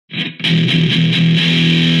Flame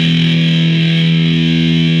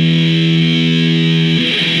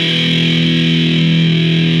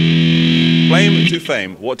to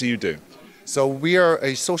Fame, what do you do? So we are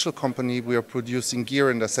a social company. We are producing gear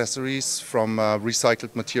and accessories from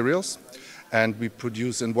recycled materials, and we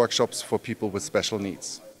produce in workshops for people with special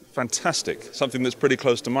needs. Fantastic. Something that's pretty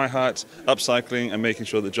close to my heart, upcycling and making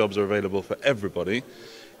sure that jobs are available for everybody.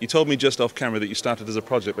 You told me just off camera that you started as a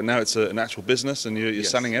project, but now it's an actual business and you're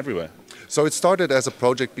selling everywhere. So it started as a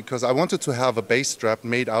project because I wanted to have a bass strap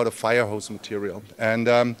made out of fire hose material. And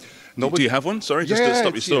do you have one? Sorry, just to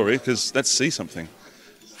stop your story, because let's see something.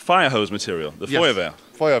 Fire hose material, the 𝗬𝗓𝗧𝗏.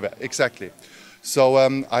 𝗬𝗓𝗏, exactly. So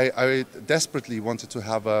I desperately wanted to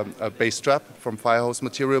have a bass strap from fire hose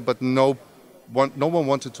material, but no one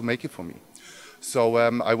wanted to make it for me. So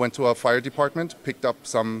I went to our fire department, picked up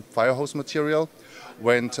some fire hose material,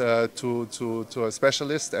 went to a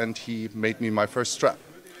specialist, and he made me my first strap.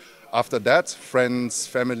 After that, friends,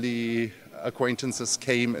 family, acquaintances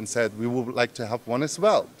came and said, we would like to have one as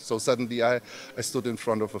well. So suddenly I stood in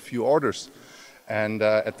front of a few orders. And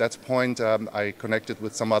at that point, I connected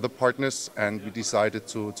with some other partners, and we decided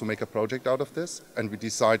to make a project out of this. And we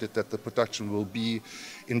decided that the production will be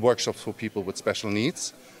in workshops for people with special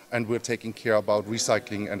needs, and we're taking care about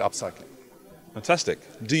recycling and upcycling. Fantastic.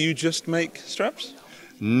 Do you just make straps?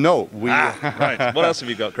 No. Right. What else have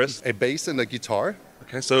you got, Chris? A bass and a guitar.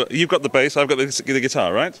 Okay, so you've got the bass, I've got the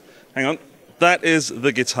guitar, right? Hang on. That is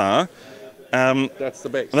the guitar. That's the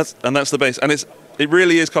bass. That's the bass. And it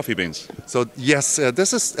really is coffee beans. So yes,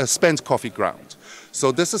 this is a spent coffee ground.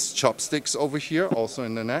 So this is chopsticks over here, also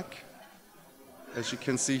in the neck, as you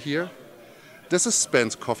can see here. This is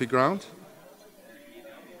spent coffee ground,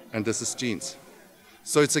 and this is jeans.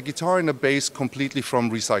 So it's a guitar and a bass completely from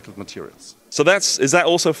recycled materials. So is that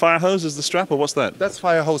also fire hose as the strap, or what's that? That's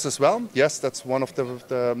fire hose as well. Yes, that's one of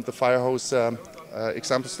the fire hose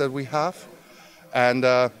examples that we have. And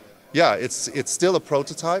yeah, it's still a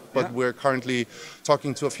prototype, but we're currently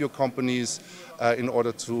talking to a few companies in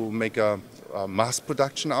order to make a mass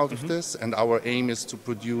production out of this. And our aim is to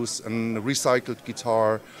produce a recycled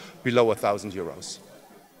guitar below €1,000.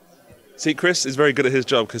 See, Chris is very good at his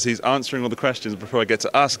job because he's answering all the questions before I get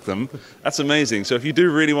to ask them. That's amazing. So if you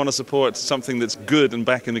do really want to support something that's good and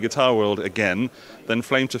back in the guitar world again, then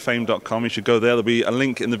flametofame.com. You should go there. There'll be a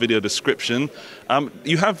link in the video description.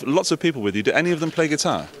 You have lots of people with you. Do any of them play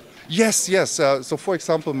guitar? Yes. So for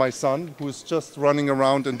example, my son, who's just running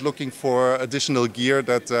around and looking for additional gear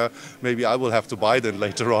that maybe I will have to buy then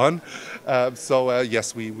later on.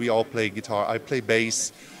 Yes, we all play guitar. I play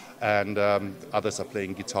bass, and others are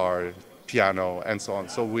playing guitar, piano, and so on.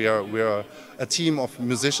 So we are a team of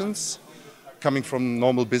musicians coming from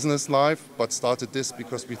normal business life, but started this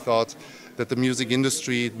because we thought that the music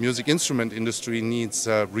instrument industry needs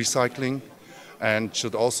recycling, and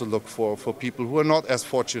should also look for people who are not as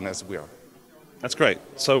fortunate as we are. That's great.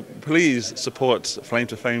 So please support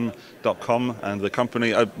flametofame.com and the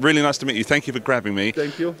company. Really nice to meet you. Thank you for grabbing me.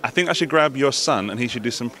 Thank you. I think I should grab your son and he should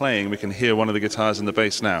do some playing. We can hear one of the guitars and the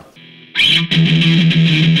bass now.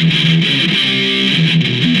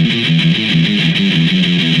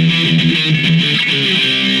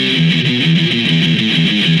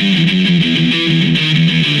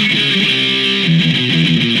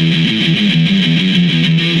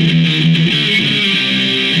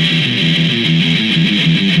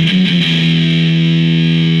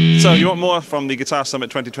 So you want more from the Guitar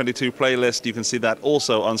Summit 2022 playlist, you can see that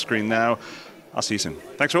also on screen now. I'll see you soon.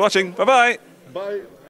 Thanks for watching. Bye-bye. Bye.